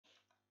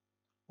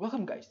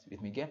Welcome guys,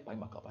 with me again,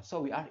 PanglimaKegelapan. So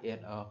we are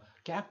in a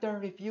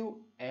character review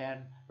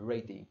and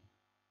rating.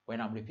 When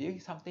I'm reviewing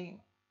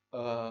something,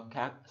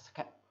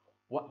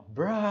 what,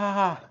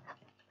 bruh,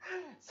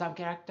 some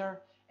character,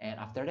 and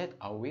after that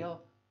I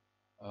will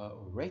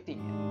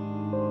rating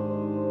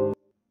it.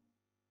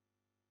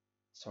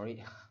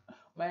 Sorry,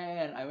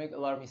 man, I make a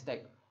lot of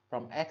mistake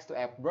from X to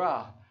F,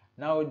 bruh.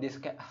 Now this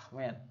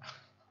man,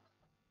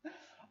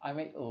 I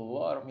make a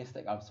lot of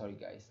mistake. I'm sorry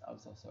guys,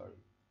 I'm so sorry.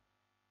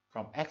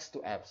 From X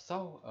to F.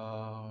 So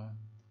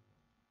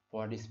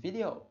for this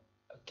video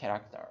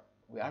character,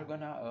 we are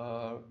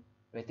gonna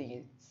rating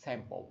it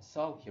Sampoo.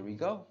 So here we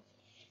go.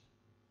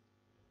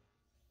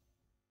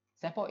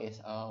 Sampoo is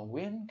a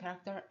wind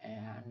character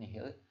and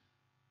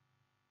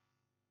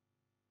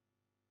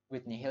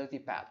with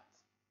nihility paths.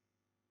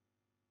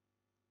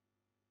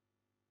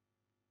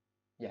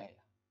 Yeah.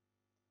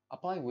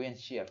 Apply wind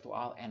shear to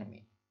all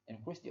enemy.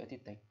 Increase the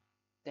attack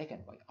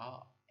taken by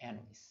all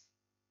enemies.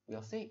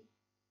 We'll see.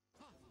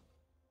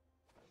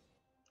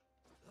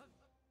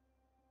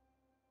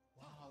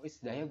 Wow, it's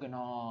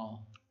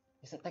diagonal.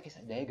 His attack is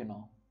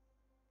diagonal.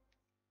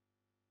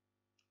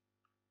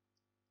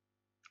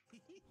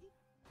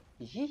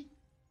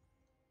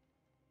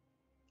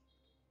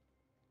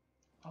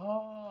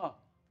 Oh,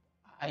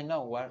 I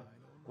know what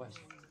was.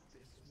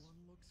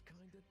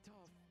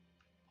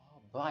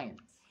 Oh, blind.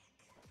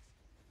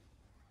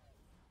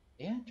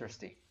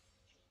 Interesting.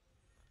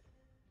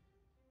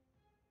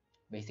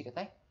 Basic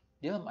attack.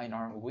 Deal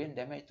minor wind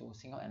damage to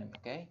single enemy.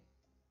 Okay.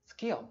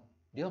 Skill.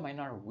 Deal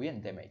minor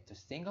wind damage to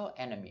single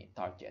enemy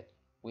target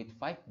with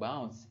 5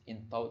 bounce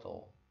in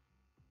total.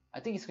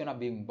 I think it's gonna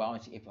be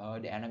bounce if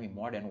the enemy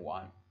more than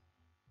one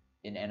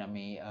in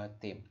enemy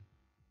team.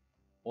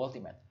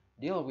 Ultimate.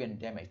 Deal wind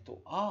damage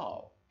to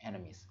all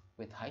enemies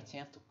with high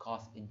chance to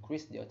cause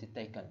increased DOT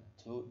taken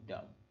to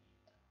them.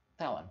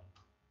 Talent.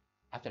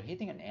 After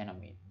hitting an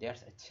enemy,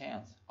 there's a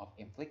chance of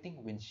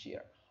inflicting wind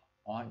shear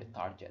on the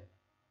target.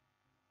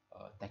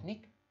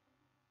 Technique.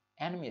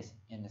 Enemies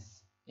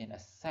in a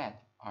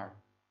set are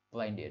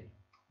blinded.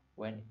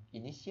 When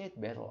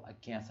initiate battle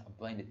against a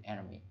blinded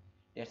enemy,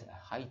 there's a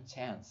high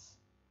chance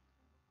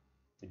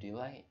to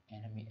delay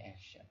enemy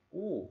action.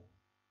 Ooh,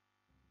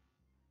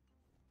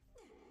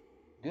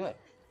 good.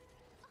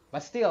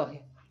 But still,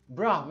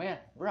 bruh, man,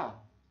 bruh,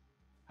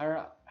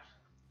 her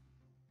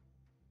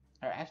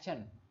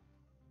action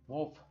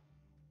move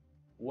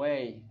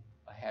way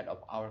ahead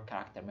of our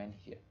character man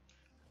here.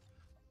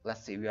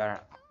 Let's see, we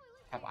have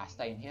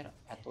Asta in here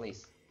at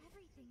least.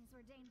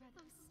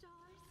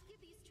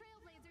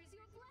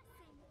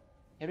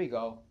 Here we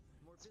go.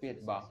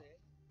 Speed buff.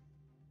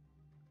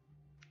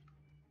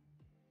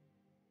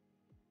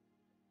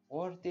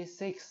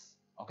 46.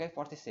 Okay,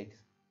 46.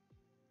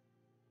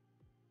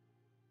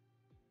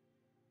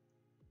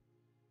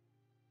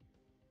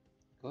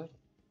 Good.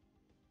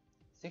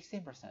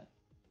 16%.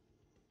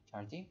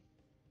 Charging.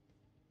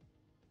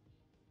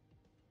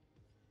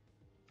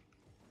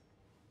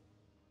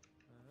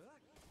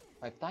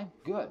 Five time.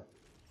 Good.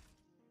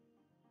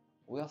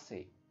 We'll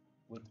see.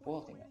 With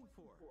ultimate.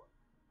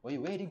 What are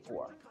you waiting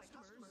for?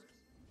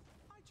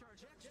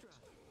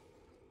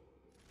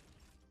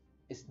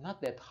 It's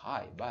not that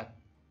high, but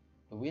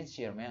the wind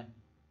shear, man.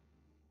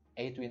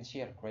 8 wind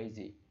shear,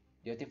 crazy.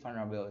 Duty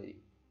vulnerability,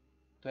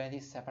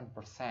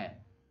 27%.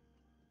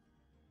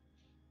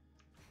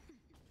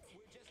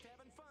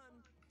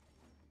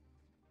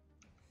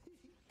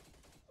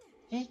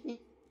 His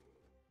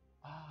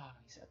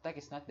attack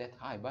is not that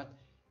high, but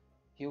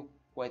he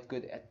quite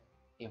good at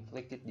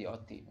inflicted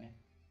DOT, man.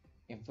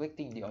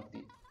 Inflicting DOT.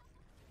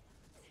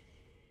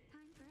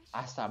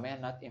 Asta,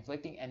 man, not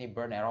inflicting any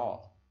burn at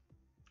all.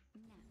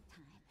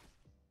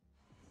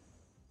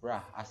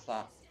 Bruh,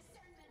 Asta.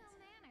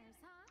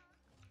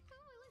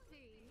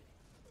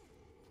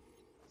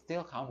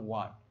 Still count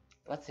 1.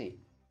 Let's see.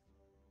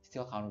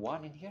 Still count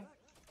 1 in here?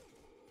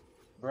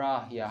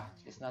 Bruh, yeah,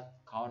 it's not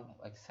count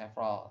like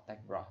several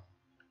attack, bruh.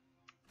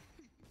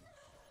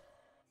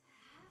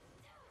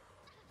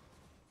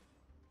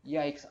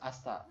 Yikes,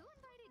 Asta.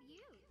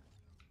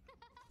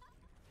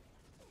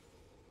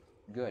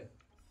 Good.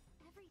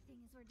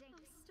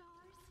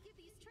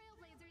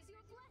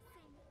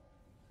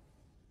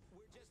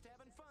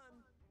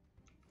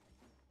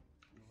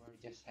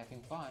 We're just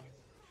having fun.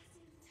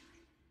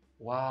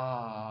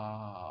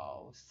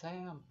 Wow,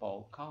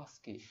 Sampoo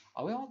Kowski.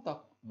 I won't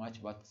talk much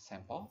about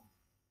Sampoo.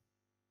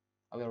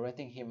 I will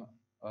rating him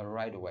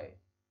right away.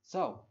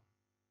 So,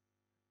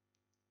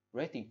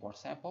 rating for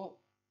Sampoo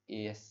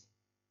is,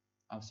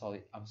 I'm so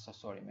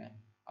sorry, man.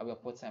 I will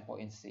put Sampoo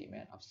in C,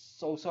 man. I'm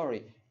so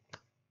sorry.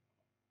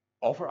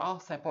 Overall,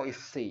 Sampoo is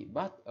C,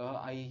 but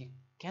I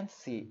can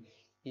see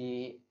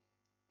he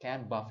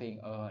can buffing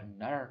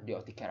another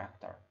DOT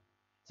character.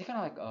 It's kind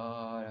of like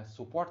a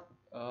support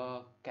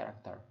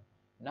character,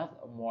 not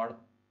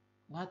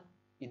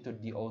into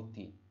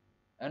DOT,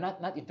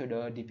 not into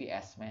the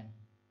DPS, man.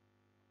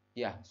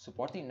 Yeah,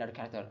 supporting another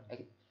character,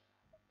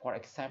 for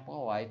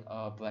example, like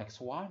Black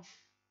Swan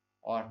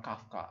or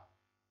Kafka,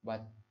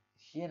 but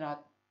he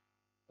not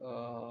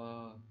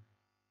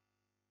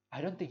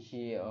I don't think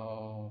he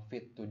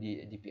fit to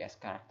the DPS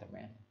character,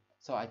 man.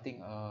 So I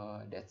think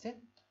that's it.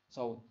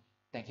 So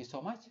thank you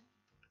so much,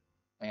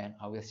 and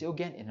I will see you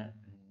again in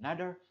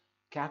another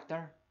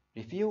character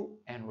review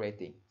and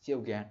rating. See you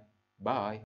again. Bye.